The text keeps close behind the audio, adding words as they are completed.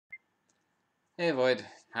Hey Void,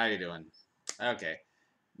 how you doing? Okay.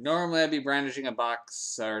 Normally I'd be brandishing a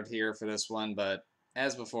box art here for this one, but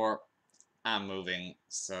as before, I'm moving,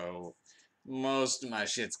 so most of my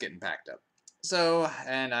shit's getting packed up.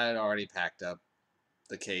 And I'd already packed up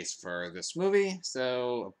the case for this movie,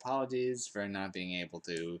 so apologies for not being able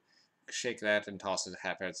to shake that and toss it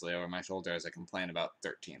haphazardly over my shoulder as I complain about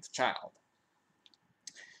 13th Child.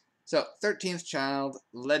 So, 13th Child,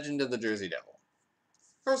 Legend of the Jersey Devil.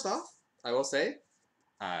 First off, I will say,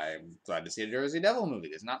 I'm glad to see a Jersey Devil movie.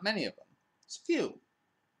 There's not many of them. It's few,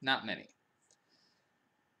 not many.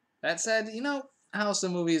 That said, you know how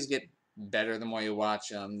some movies get better the more you watch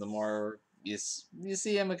them, the more you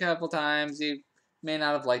see them a couple times. You may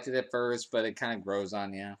not have liked it at first, but it kind of grows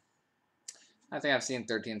on you. I think I've seen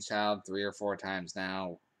 13th Child 3 or 4 times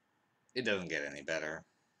now. It doesn't get any better.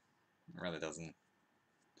 It really doesn't.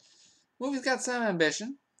 Movie's got some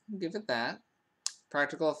ambition. I'll give it that.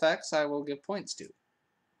 Practical effects, I will give points to.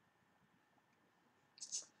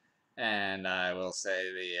 And I will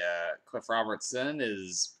say the Cliff Robertson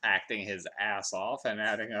is acting his ass off and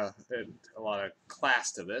adding a lot of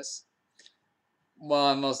class to this.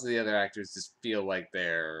 While most of the other actors just feel like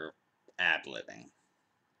they're ad-libbing.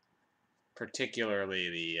 Particularly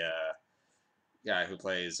the guy who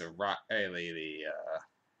plays Riley,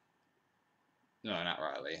 no, not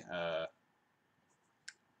Riley. Is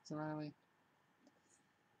it Riley?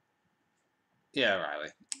 Yeah, Riley.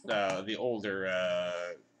 The older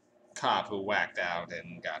cop who whacked out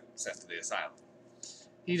and got sent to the asylum.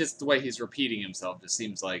 The way he's repeating himself just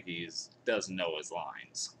seems like he doesn't know his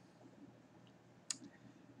lines.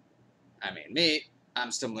 I mean,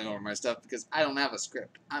 I'm stumbling over my stuff because I don't have a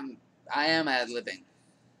script. I am ad libbing.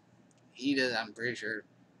 He does. I'm pretty sure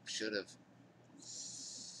should have.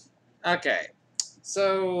 Okay,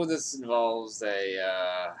 so this involves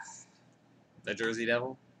the Jersey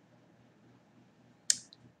Devil.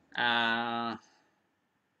 Uh,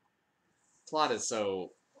 Plot is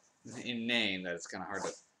so inane that it's kind of hard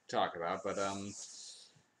to talk about, but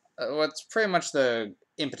what's pretty much the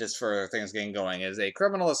impetus for things getting going is a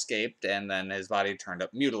criminal escaped and then his body turned up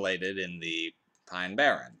mutilated in the Pine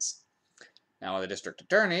Barrens. Now, one of the district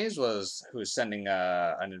attorneys who's sending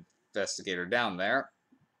an investigator down there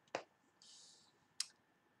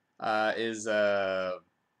is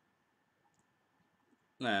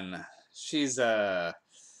then she's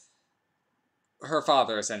her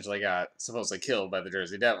father essentially got supposedly killed by the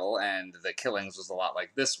Jersey Devil, and the killings was a lot like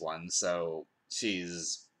this one, so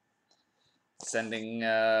she's sending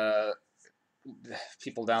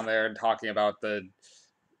people down there and talking about the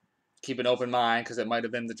keep an open mind because it might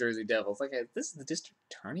have been the Jersey Devil. It's like, this is the district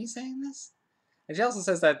attorney saying this? And she also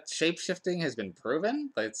says that shape-shifting has been proven.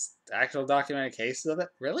 Like, it's actual documented cases of it.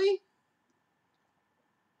 Really?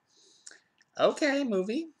 Okay,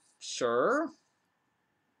 movie. Sure.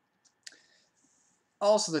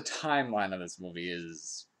 Also, the timeline of this movie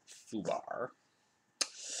is foobar.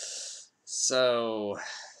 So,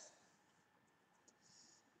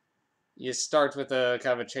 you start with a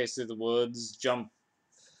kind of a chase through the woods, jump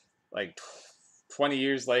like 20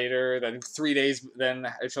 years later, then 3 days, then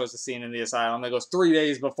it shows the scene in the asylum. It goes 3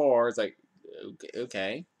 days before. It's like,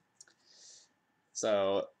 okay.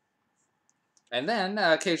 So, and then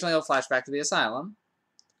occasionally it'll flash back to the asylum,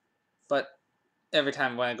 but every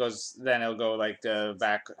time when it goes, then it'll go like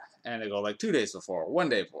back and it'll go like 2 days before, 1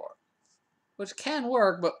 day before, which can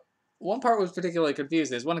work. But one part was particularly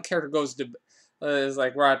confusing. Is when a character goes to is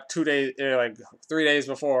like we're at 2 days, like 3 days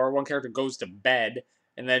before. One character goes to bed,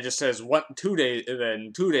 and then it just says 2 days, and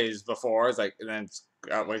then 2 days before. It's like, and then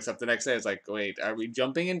wakes up the next day. It's like, wait, are we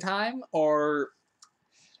jumping in time or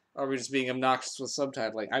are we just being obnoxious with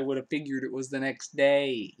subtitling? I would have figured it was the next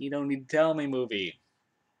day. You don't need to tell me, movie.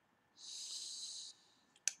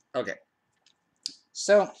 Okay.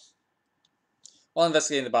 So, while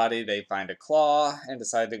investigating the body, they find a claw and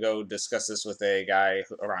decide to go discuss this with a guy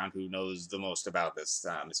around who knows the most about this,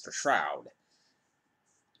 Mr. Shroud,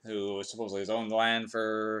 who supposedly has owned the land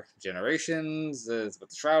for generations, is with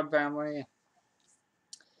the Shroud family.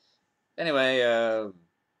 Anyway,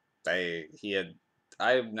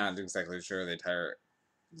 I'm not exactly sure the entire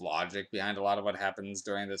logic behind a lot of what happens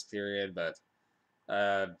during this period, but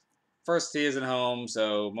first he isn't home,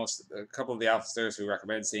 so a couple of the officers who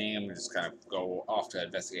recommend seeing him just kind of go off to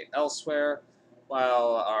investigate elsewhere,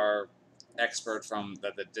 while our expert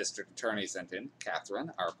that the district attorney sent in,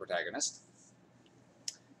 Catherine, our protagonist,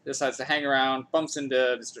 decides to hang around, bumps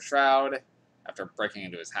into Mr. Shroud after breaking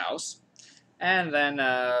into his house, and then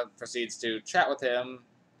proceeds to chat with him.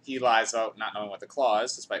 He lies about not knowing what the claw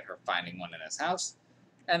is, despite her finding one in his house,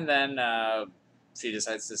 and then she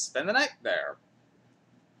decides to spend the night there.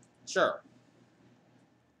 Sure.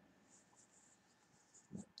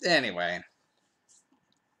 Anyway,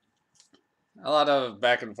 a lot of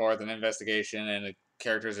back and forth and investigation, and the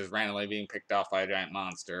characters just randomly being picked off by a giant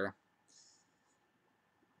monster.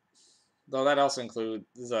 Though that also includes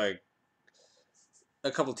like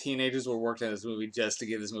a couple teenagers were working on this movie just to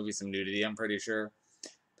give this movie some nudity. I'm pretty sure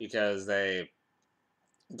because they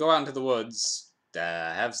go out into the woods,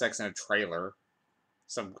 have sex in a trailer.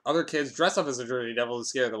 Some other kids dress up as a Jersey Devil to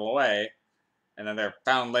scare them away, and then they're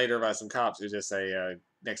found later by some cops who just say,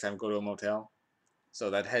 "Next time, go to a motel." So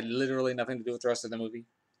that had literally nothing to do with the rest of the movie.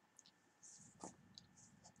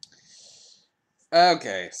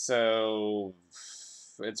 Okay, so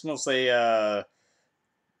it's mostly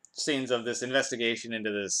scenes of this investigation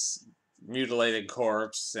into this mutilated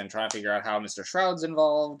corpse and trying to figure out how Mr. Shroud's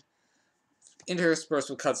involved. Interspersed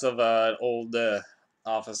with cuts of an old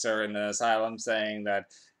officer in the asylum saying that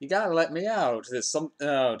you gotta let me out. There's some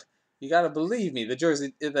you gotta believe me. The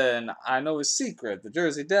Jersey, then I know his secret. The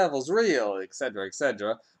Jersey Devil's real, etc.,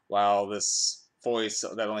 etc. While this voice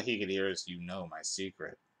that only he could hear is, "You know my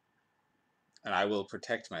secret, and I will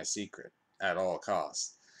protect my secret at all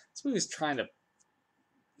costs." This movie's trying to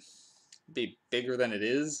be bigger than it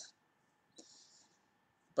is,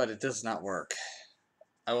 but it does not work.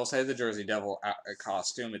 I will say the Jersey Devil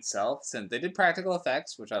costume itself, since they did practical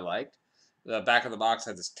effects, which I liked. The back of the box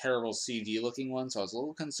had this terrible CG looking one, so I was a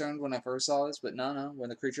little concerned when I first saw this, but no, when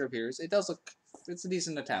the creature appears, it does look, it's a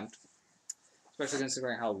decent attempt. Especially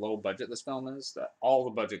considering how low budget this film is, that all the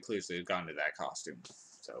budget clearly has gone to that costume.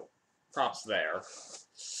 So, props there.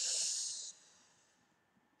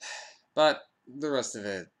 But the rest of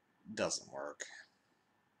it doesn't work.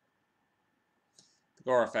 The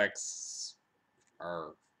gore effects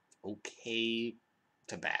are okay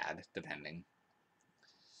to bad, depending.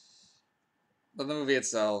 But the movie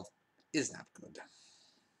itself is not good.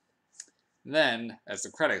 Then, as the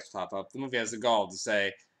credits pop up, the movie has the gall to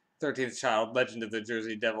say 13th Child, Legend of the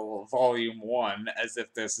Jersey Devil, Volume 1, as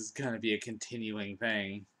if this is going to be a continuing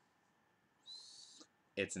thing.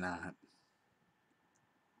 It's not.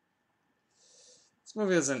 This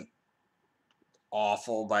movie isn't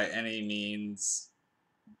awful by any means,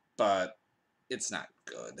 but it's not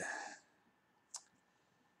good.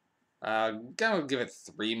 Gonna give it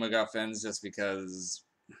 3 MacGuffins just because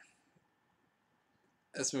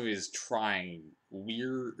this movie is trying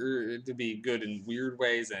weird to be good in weird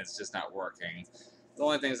ways, and it's just not working. The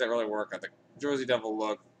only things that really work are the Jersey Devil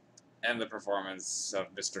look and the performance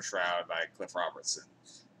of Mr. Shroud by Cliff Robertson.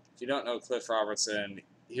 If you don't know Cliff Robertson,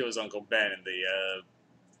 he was Uncle Ben in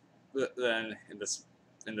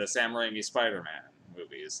the Sam Raimi Spider-Man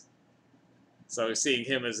movies. So seeing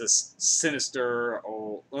him as this sinister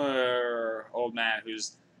old man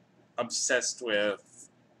who's obsessed with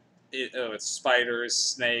spiders,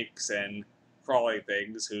 snakes, and crawly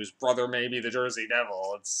things, whose brother may be the Jersey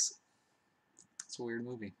Devil. It's a weird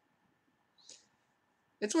movie.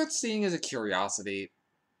 It's worth seeing as a curiosity,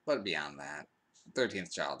 but beyond that,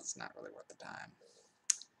 13th Child is not really worth the time.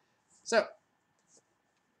 So,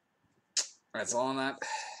 that's all on that.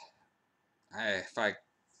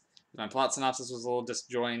 My plot synopsis was a little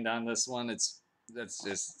disjoined on this one. That's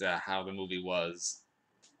just how the movie was.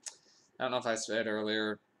 I don't know if I said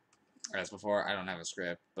earlier, as before, I don't have a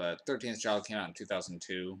script, but 13th Child came out in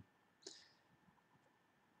 2002.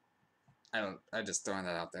 I just throwing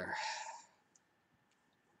that out there.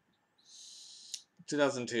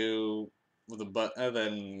 2002 with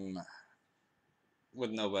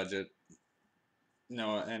with no budget,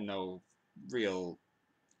 no real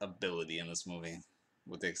ability in this movie,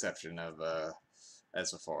 with the exception of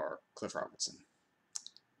as before, Cliff Robertson.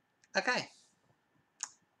 Okay.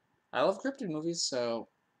 I love cryptid movies, so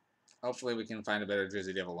hopefully we can find a better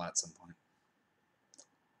Jersey Devil one at some point.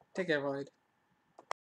 Take care, Lloyd.